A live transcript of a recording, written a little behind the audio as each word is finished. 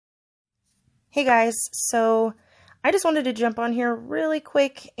Hey guys, so I just wanted to jump on here really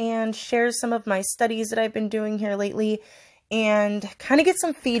quick and share some of my studies that I've been doing here lately and kind of get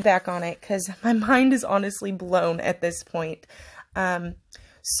some feedback on it because my mind is honestly blown at this point.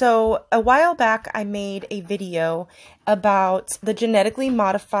 So a while back I made a video about the genetically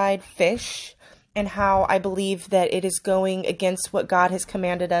modified fish and how I believe that it is going against what God has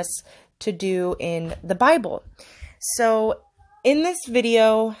commanded us to do in the Bible. So in this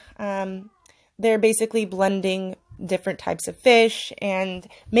video, they're basically blending different types of fish and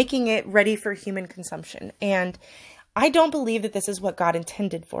making it ready for human consumption. And I don't believe that this is what God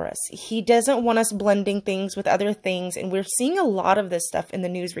intended for us. He doesn't want us blending things with other things. And we're seeing a lot of this stuff in the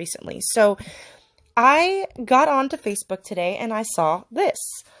news recently. So I got onto Facebook today and I saw this.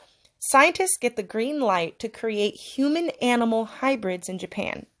 Scientists get the green light to create human-animal hybrids in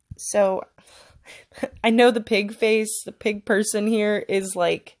Japan. So I know the pig face, the pig person here is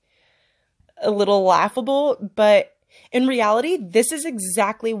like a little laughable, but in reality, this is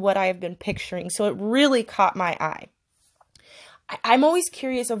exactly what I have been picturing. So it really caught my eye. I'm always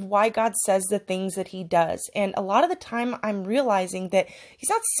curious of why God says the things that he does. And a lot of the time I'm realizing that he's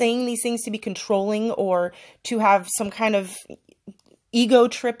not saying these things to be controlling or to have some kind of ego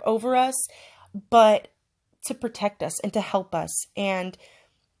trip over us, but to protect us and to help us. And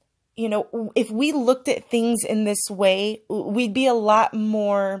you know, if we looked at things in this way, we'd be a lot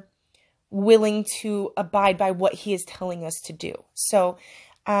more willing to abide by what he is telling us to do. So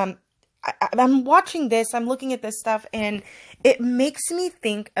I'm watching this, I'm looking at this stuff, and it makes me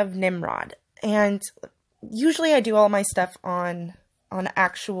think of Nimrod. And usually I do all my stuff on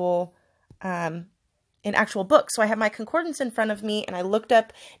actual in actual books. So I have my concordance in front of me, and I looked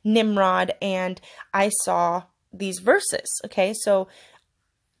up Nimrod, and I saw these verses. Okay, so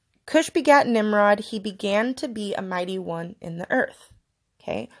Cush begat Nimrod. He began to be a mighty one in the earth.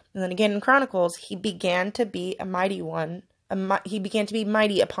 Okay, and then again in Chronicles, he began to be a mighty one. He began to be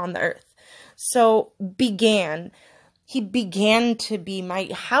mighty upon the earth. So he began to be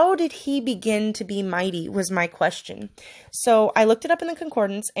mighty. How did he begin to be mighty was my question. So I looked it up in the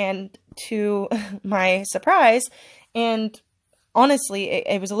concordance, and to my surprise, and honestly,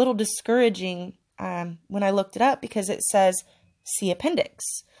 it was a little discouraging when I looked it up because it says, see appendix.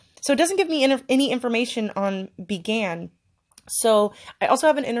 So it doesn't give me any information on began. So I also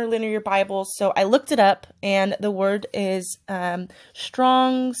have an interlinear Bible, so I looked it up, and the word is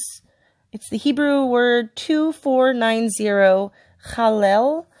Strong's. It's the Hebrew word 2490,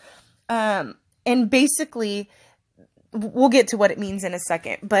 Chalel. And basically, we'll get to what it means in a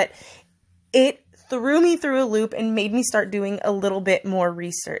second, but it threw me through a loop and made me start doing a little bit more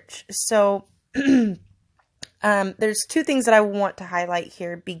research. So there's two things that I want to highlight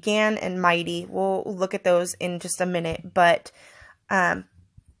here, began and mighty. We'll look at those in just a minute, but let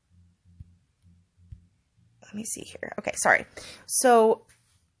me see here. Okay, sorry. So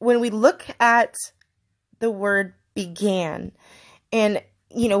when we look at the word began, and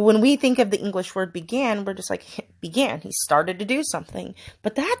you know, when we think of the English word began, we're just like, began, he started to do something,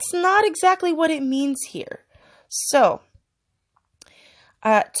 but that's not exactly what it means here. So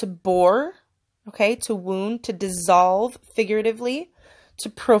to bore, okay, to wound, to dissolve figuratively, to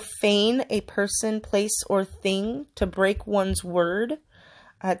profane a person, place, or thing, to break one's word,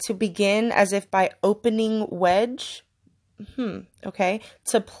 to begin as if by opening wedge, okay,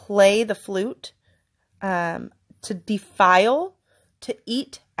 to play the flute, to defile, to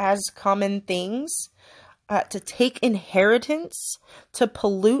eat as common things, to take inheritance, to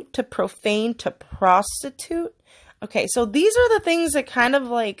pollute, to profane, to prostitute. Okay, so these are the things that kind of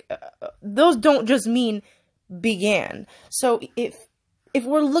like, those don't just mean began. So if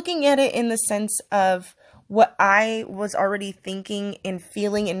we're looking at it in the sense of what I was already thinking and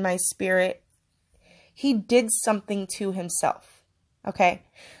feeling in my spirit, he did something to himself. Okay,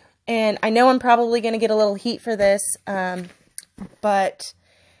 and I know I'm probably going to get a little heat for this, but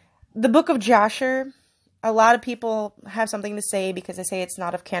the book of Jasher, a lot of people have something to say because they say it's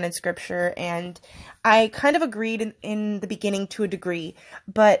not of canon scripture, and I kind of agreed in the beginning to a degree,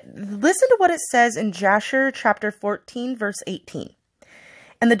 but listen to what it says in Jasher chapter 14, verse 18.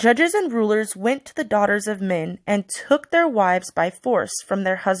 And the judges and rulers went to the daughters of men and took their wives by force from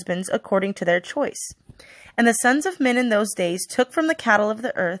their husbands according to their choice. And the sons of men in those days took from the cattle of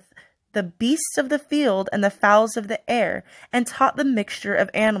the earth the beasts of the field and the fowls of the air, and taught the mixture of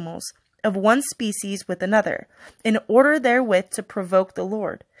animals of one species with another, in order therewith to provoke the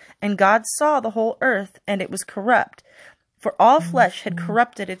Lord. And God saw the whole earth, and it was corrupt, for all flesh had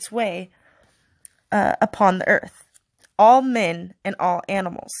corrupted its way upon the earth, all men and all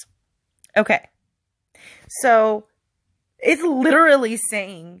animals. Okay, so it's literally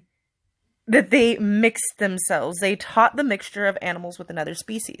saying that they mixed themselves. They taught the mixture of animals with another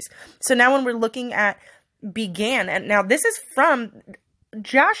species. So now when we're looking at began, and now this is from,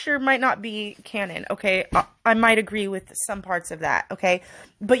 Jasher might not be canon, okay? I might agree with some parts of that, okay?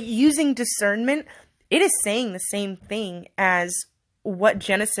 But using discernment, it is saying the same thing as what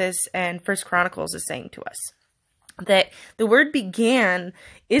Genesis and First Chronicles is saying to us. That the word began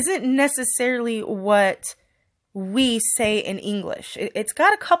isn't necessarily what we say in English. It's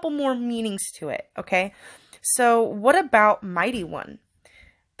got a couple more meanings to it, okay? So what about Mighty One?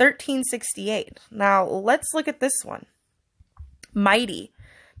 1368. Now let's look at this one. Mighty,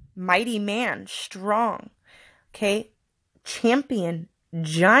 mighty man, strong, okay? Champion,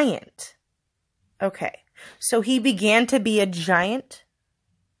 giant. Okay, so he began to be a giant,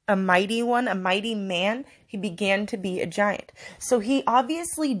 a mighty one, a mighty man. He began to be a giant. So he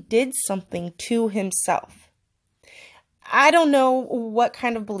obviously did something to himself. I don't know what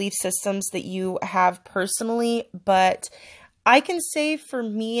kind of belief systems that you have personally, but I can say for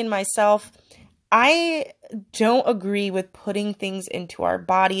me and myself, I don't agree with putting things into our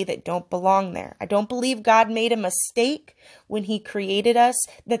body that don't belong there. I don't believe God made a mistake when he created us,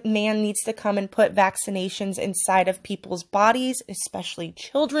 that man needs to come and put vaccinations inside of people's bodies, especially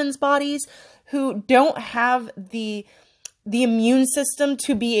children's bodies, who don't have the immune system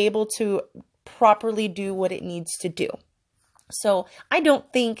to be able to properly do what it needs to do. So I don't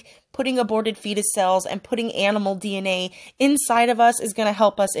think putting aborted fetus cells and putting animal DNA inside of us is going to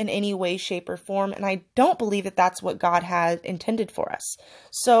help us in any way, shape, or form. And I don't believe that that's what God had intended for us.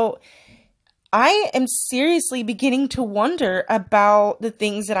 So I am seriously beginning to wonder about the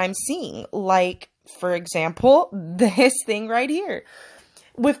things that I'm seeing. Like, for example, this thing right here.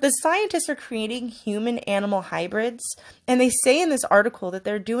 If the scientists are creating human-animal hybrids, and they say in this article that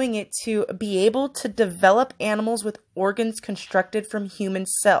they're doing it to be able to develop animals with organs constructed from human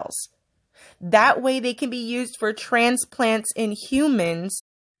cells. That way they can be used for transplants in humans,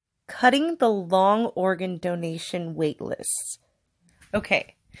 cutting the long organ donation wait lists.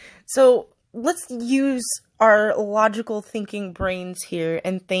 Okay, so let's use our logical thinking brains here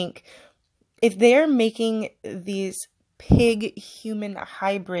and think, if they're making these pig human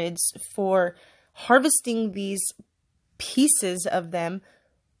hybrids for harvesting these pieces of them,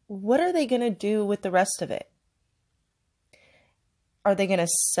 what are they going to do with the rest of it? Are they going to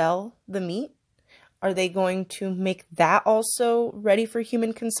sell the meat? Are they going to make that also ready for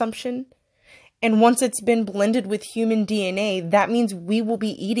human consumption? And once it's been blended with human DNA, that means we will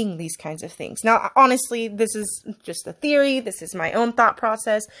be eating these kinds of things. Now, honestly, this is just a theory. This is my own thought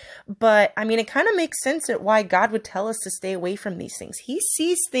process. But, I mean, it kind of makes sense at why God would tell us to stay away from these things. He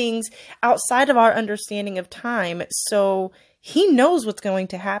sees things outside of our understanding of time. So he knows what's going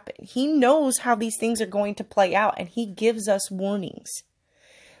to happen. He knows how these things are going to play out. And he gives us warnings.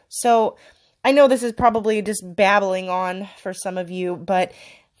 So I know this is probably just babbling on for some of you, but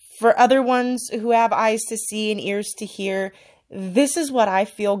for other ones who have eyes to see and ears to hear, this is what I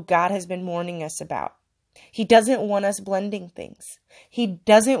feel God has been warning us about. He doesn't want us blending things. He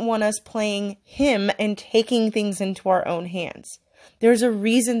doesn't want us playing him and taking things into our own hands. There's a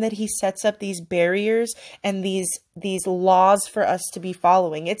reason that he sets up these barriers and these laws for us to be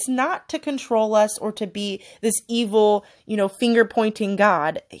following. It's not to control us or to be this evil, finger pointing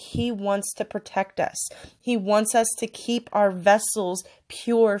God. He wants to protect us. He wants us to keep our vessels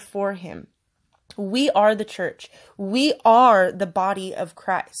pure for him. We are the church. We are the body of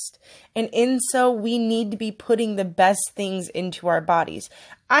Christ. And in so we need to be putting the best things into our bodies.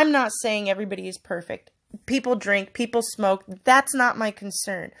 I'm not saying everybody is perfect. People drink, people smoke. That's not my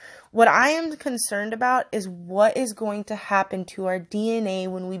concern. What I am concerned about is what is going to happen to our DNA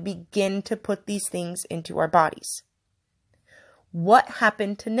when we begin to put these things into our bodies. What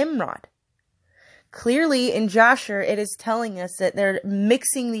happened to Nimrod? Clearly in Jasher, it is telling us that they're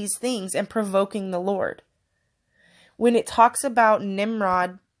mixing these things and provoking the Lord. When it talks about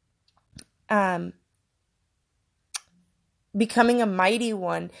Nimrod becoming a mighty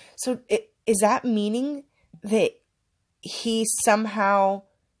one, so is that meaning that he somehow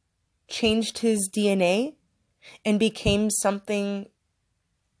changed his DNA and became something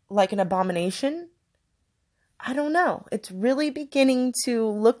like an abomination? I don't know. It's really beginning to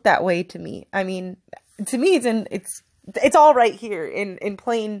look that way to me. I mean, to me, it's all right here in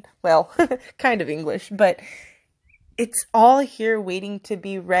plain, well, kind of English, but it's all here waiting to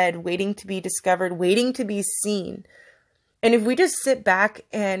be read, waiting to be discovered, waiting to be seen. And if we just sit back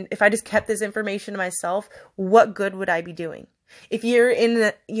and if I just kept this information to myself, what good would I be doing? If you're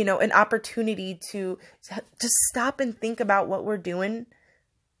in an opportunity to just stop and think about what we're doing,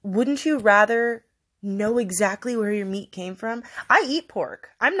 wouldn't you rather know exactly where your meat came from. I eat pork.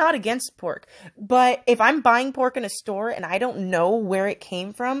 I'm not against pork. But if I'm buying pork in a store and I don't know where it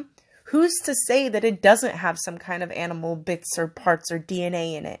came from, who's to say that it doesn't have some kind of animal bits or parts or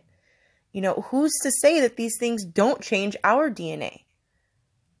DNA in it? You know, who's to say that these things don't change our DNA?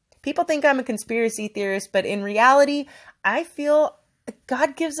 People think I'm a conspiracy theorist, but in reality, I feel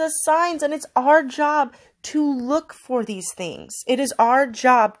God gives us signs, and it's our job to look for these things. It is our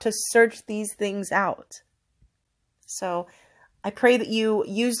job to search these things out. So I pray that you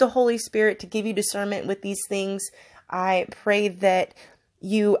use the Holy Spirit to give you discernment with these things. I pray that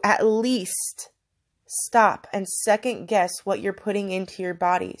you at least stop and second guess what you're putting into your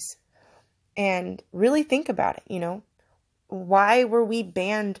bodies and really think about it. You know, why were we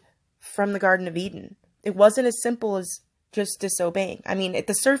banned from the Garden of Eden? It wasn't as simple as just disobeying. I mean, at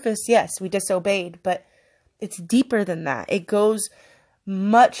the surface, yes, we disobeyed, but it's deeper than that. It goes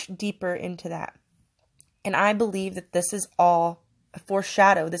much deeper into that. And I believe that this is all a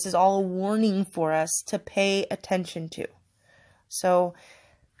foreshadow. This is all a warning for us to pay attention to. So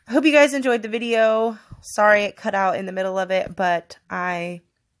I hope you guys enjoyed the video. Sorry it cut out in the middle of it, but I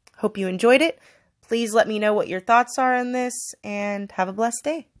hope you enjoyed it. Please let me know what your thoughts are on this, and have a blessed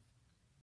day.